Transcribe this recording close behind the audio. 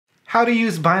How to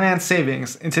use Binance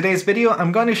Savings. In today's video,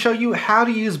 I'm going to show you how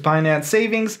to use Binance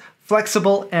Savings,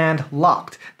 Flexible, and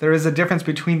Locked. There is a difference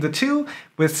between the two.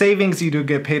 With Savings, you do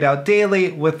get paid out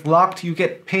daily. With Locked, you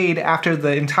get paid after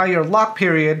the entire lock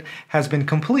period has been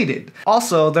completed.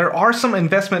 Also, there are some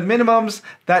investment minimums.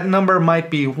 That number might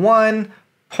be 1,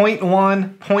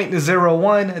 0.1,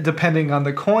 0.01, depending on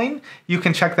the coin. You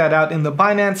can check that out in the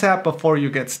Binance app before you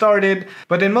get started.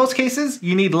 But in most cases,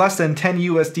 you need less than 10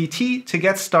 USDT to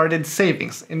get started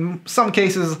savings. In some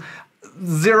cases,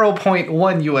 0.1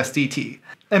 USDT.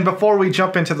 And before we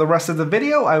jump into the rest of the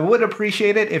video, I would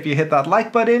appreciate it if you hit that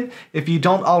like button. If you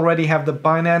don't already have the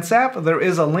Binance app, there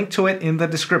is a link to it in the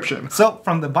description. So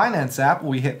from the Binance app,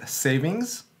 we hit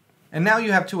Savings. And now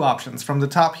you have two options. From the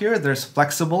top here, there's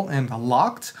Flexible and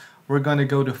Locked. We're going to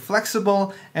go to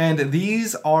Flexible, and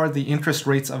these are the interest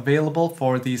rates available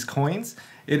for these coins.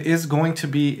 It is going to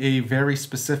be a very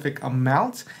specific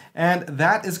amount, and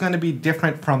that is going to be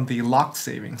different from the Locked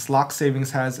Savings. Locked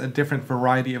Savings has a different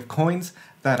variety of coins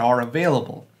that are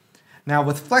available. Now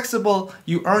with Flexible,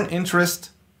 you earn interest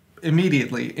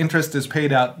immediately. Interest is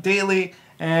paid out daily,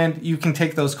 and you can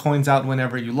take those coins out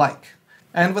whenever you like.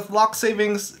 And with Locked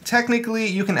Savings, technically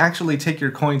you can actually take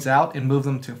your coins out and move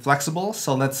them to Flexible.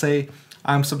 So let's say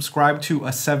I'm subscribed to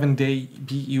a 7-day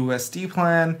BUSD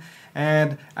plan,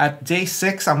 and at day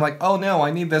 6 I'm like, oh no,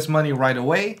 I need this money right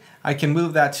away. I can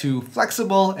move that to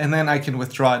Flexible and then I can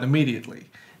withdraw it immediately.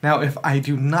 Now if I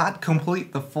do not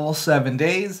complete the full 7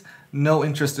 days, no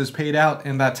interest is paid out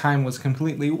and that time was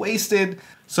completely wasted.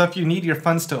 So if you need your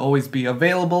funds to always be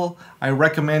available, I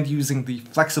recommend using the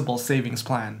Flexible Savings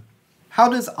plan. How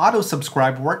does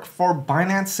auto-subscribe work for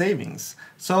Binance Savings?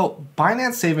 So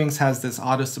Binance Savings has this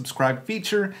auto-subscribe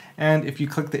feature, and if you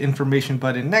click the information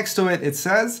button next to it, it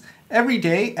says, every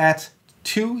day at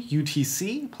 2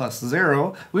 UTC plus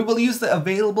 0, we will use the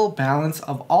available balance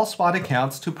of all spot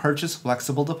accounts to purchase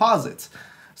flexible deposits.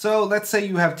 So let's say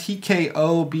you have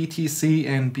TKO, BTC,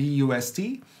 and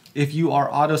BUSD. If you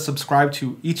are auto-subscribed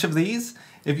to each of these,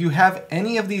 if you have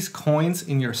any of these coins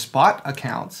in your spot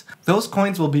accounts, those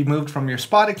coins will be moved from your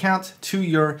spot account to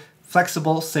your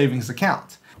flexible savings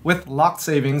account. With Locked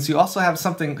Savings, you also have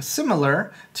something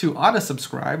similar to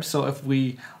auto-subscribe. So if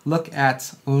we look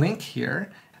at link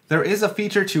here, there is a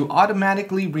feature to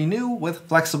automatically renew with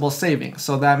flexible savings.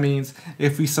 So that means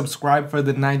if we subscribe for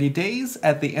the 90 days,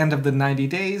 at the end of the 90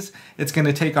 days, it's going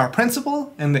to take our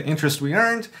principal and the interest we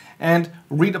earned and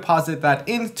redeposit that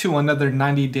into another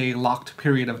 90-day locked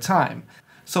period of time.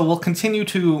 So we'll continue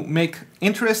to make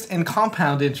interest and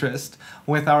compound interest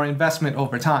with our investment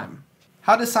over time.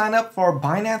 How to sign up for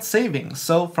Binance Savings.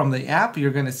 So from the app,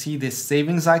 you're going to see this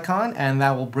savings icon, and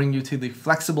that will bring you to the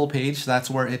flexible page.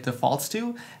 That's where it defaults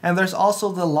to. And there's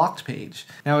also the locked page.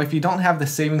 Now, if you don't have the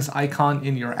savings icon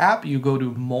in your app, you go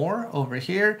to more over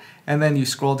here, and then you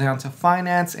scroll down to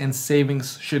finance, and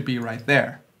savings should be right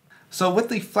there. So with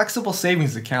the flexible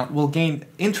savings account, we'll gain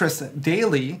interest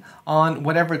daily on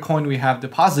whatever coin we have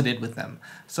deposited with them.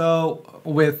 So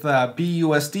with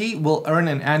BUSD, we'll earn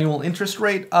an annual interest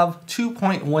rate of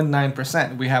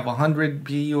 2.19%. We have 100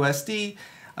 BUSD.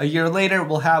 A year later,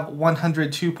 we'll have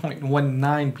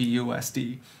 102.19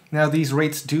 BUSD. Now these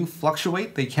rates do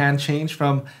fluctuate. They can change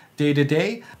from day to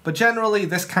day, but generally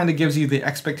this kind of gives you the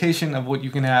expectation of what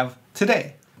you can have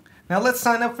today. Now let's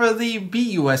sign up for the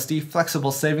BUSD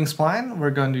Flexible Savings Plan. We're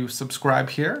going to subscribe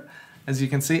here. As you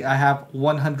can see, I have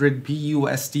 100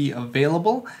 BUSD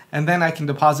available, and then I can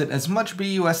deposit as much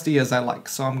BUSD as I like.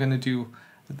 So I'm going to do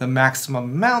the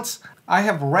maximum amounts. I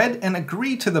have read and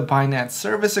agreed to the Binance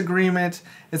Service Agreement.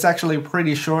 It's actually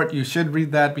pretty short. You should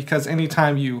read that because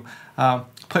anytime you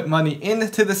put money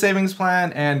into the savings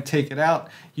plan and take it out,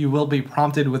 you will be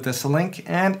prompted with this link,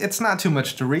 and it's not too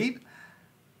much to read.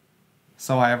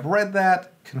 So I have read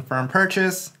that, confirm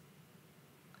purchase,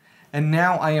 and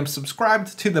now I am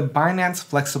subscribed to the Binance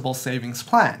Flexible Savings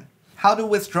Plan. How to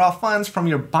withdraw funds from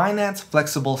your Binance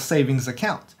Flexible Savings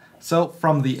account. So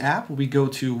from the app, we go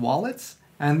to Wallets,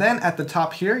 and then at the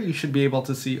top here, you should be able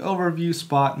to see Overview,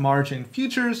 Spot, Margin,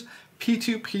 Futures,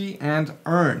 P2P, and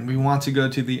Earn. We want to go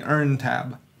to the Earn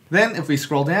tab. Then if we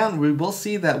scroll down, we will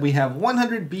see that we have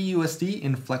 100 BUSD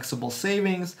in Flexible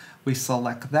Savings. We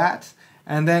select that.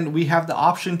 And then we have the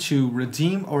option to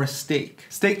redeem or stake.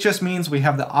 Stake just means we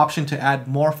have the option to add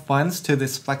more funds to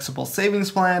this flexible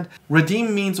savings plan.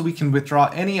 Redeem means we can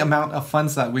withdraw any amount of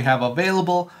funds that we have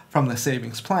available from the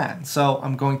savings plan. So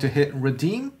I'm going to hit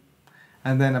redeem,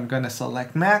 and then I'm going to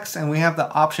select max, and we have the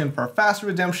option for fast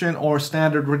redemption or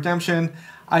standard redemption.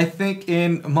 I think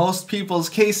in most people's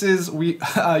cases,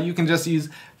 you can just use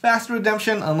fast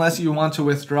redemption unless you want to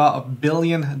withdraw $1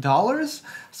 billion.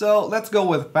 So let's go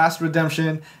with fast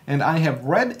redemption, and I have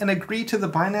read and agreed to the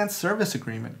Binance Service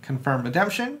Agreement. Confirm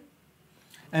redemption.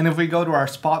 And if we go to our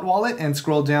spot wallet and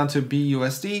scroll down to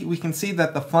BUSD, we can see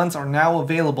that the funds are now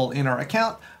available in our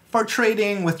account for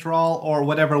trading, withdrawal, or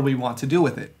whatever we want to do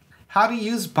with it. How to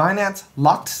use Binance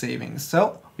Locked Savings.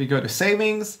 So we go to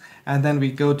Savings, and then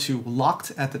we go to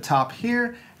Locked at the top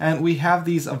here, and we have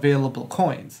these available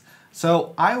coins.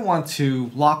 So I want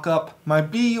to lock up my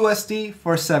BUSD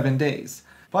for 7 days,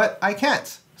 but I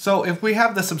can't. So if we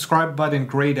have the subscribe button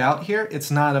grayed out here,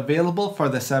 it's not available for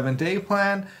the 7-day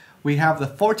plan. We have the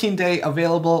 14-day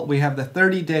available, we have the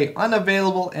 30-day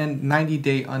unavailable, and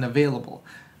 90-day unavailable.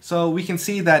 So we can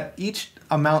see that each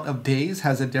amount of days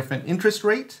has a different interest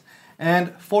rate,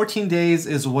 and 14 days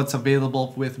is what's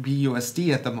available with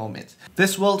BUSD at the moment.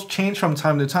 This will change from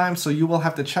time to time, so you will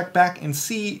have to check back and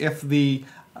see if the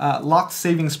locked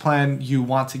savings plan you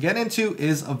want to get into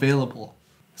is available.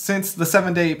 Since the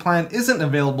 7-day plan isn't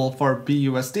available for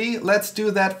BUSD, let's do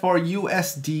that for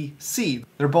USDC.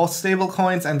 They're both stable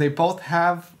coins and they both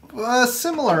have a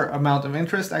similar amount of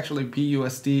interest. Actually,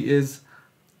 BUSD is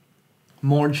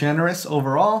more generous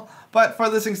overall. But for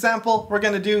this example, we're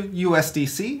going to do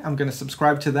USDC. I'm going to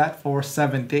subscribe to that for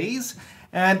 7 days.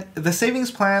 And the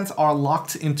savings plans are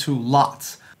locked into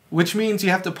lots, which means you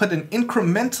have to put an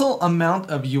incremental amount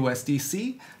of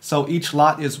USDC. So each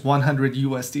lot is 100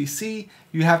 USDC.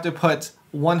 You have to put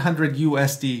 100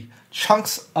 USD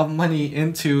chunks of money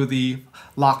into the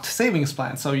locked savings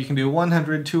plan. So you can do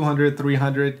 100, 200,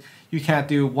 300. You can't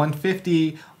do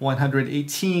 150,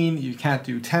 118. You can't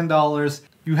do $10.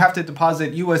 You have to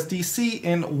deposit USDC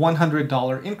in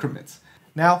 $100 increments.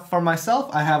 Now for myself,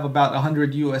 I have about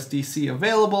 100 USDC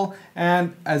available,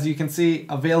 and as you can see,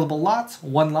 available lots,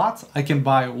 1 lot, I can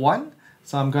buy 1.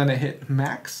 So I'm going to hit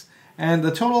max, and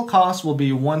the total cost will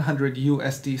be 100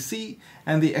 USDC,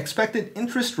 and the expected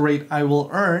interest rate I will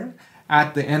earn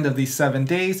at the end of these 7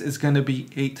 days is going to be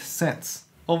 8 cents.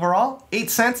 Overall, 8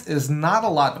 cents is not a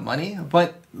lot of money,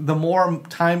 but the more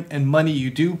time and money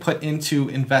you do put into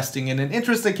investing in an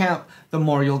interest account, the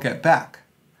more you'll get back.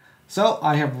 So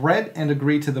I have read and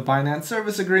agreed to the Binance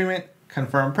Service Agreement,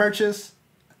 confirm purchase,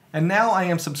 and now I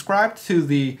am subscribed to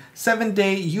the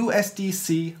 7-day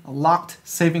USDC locked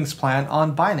savings plan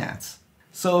on Binance.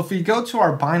 So if we go to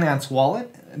our Binance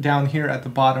wallet down here at the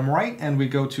bottom right and we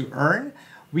go to earn,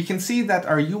 we can see that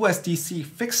our USDC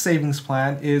fixed savings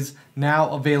plan is now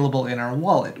available in our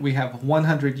wallet. We have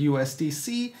 100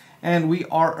 USDC and we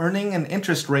are earning an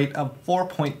interest rate of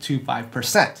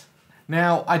 4.25%.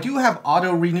 Now, I do have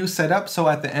auto renew set up, so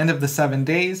at the end of the 7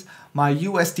 days, my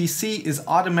USDC is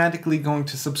automatically going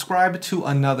to subscribe to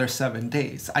another 7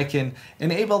 days. I can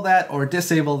enable that or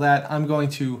disable that. I'm going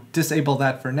to disable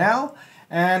that for now.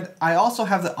 And I also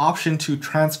have the option to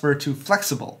transfer to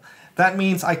flexible. That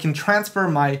means I can transfer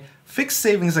my fixed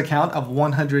savings account of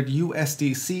 100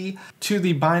 USDC to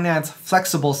the Binance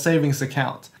Flexible Savings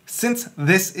account. Since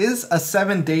this is a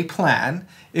 7-day plan,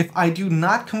 if I do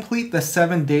not complete the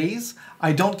 7 days,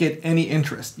 I don't get any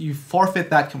interest. You forfeit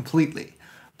that completely.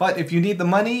 But if you need the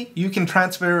money, you can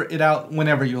transfer it out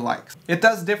whenever you like. It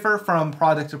does differ from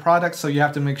product to product, so you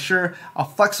have to make sure a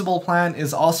flexible plan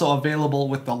is also available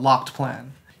with the locked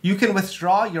plan. You can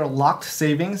withdraw your locked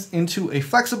savings into a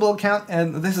flexible account,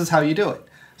 and this is how you do it.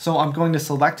 So I'm going to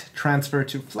select transfer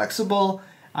to flexible.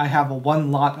 I have a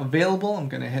 1 lot available. I'm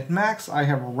going to hit max. I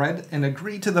have read and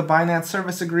agreed to the Binance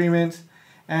Service Agreement,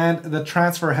 and the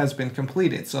transfer has been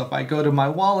completed. So if I go to my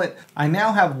wallet, I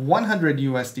now have 100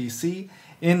 USDC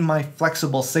in my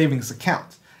flexible savings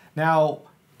account. Now,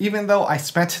 even though I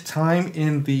spent time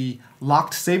in the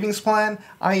locked savings plan,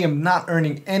 I am not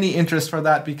earning any interest for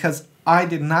that because I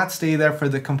did not stay there for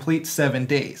the complete 7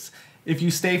 days. If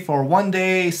you stay for 1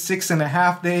 day,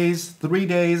 6.5 days, 3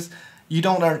 days, you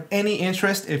don't earn any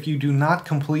interest if you do not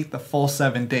complete the full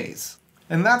 7 days.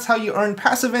 And that's how you earn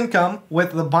passive income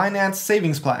with the Binance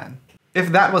Savings Plan.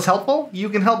 If that was helpful, you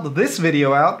can help this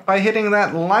video out by hitting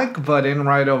that like button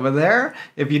right over there.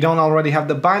 If you don't already have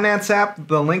the Binance app,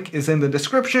 the link is in the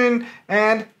description.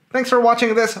 And thanks for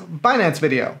watching this Binance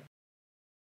video.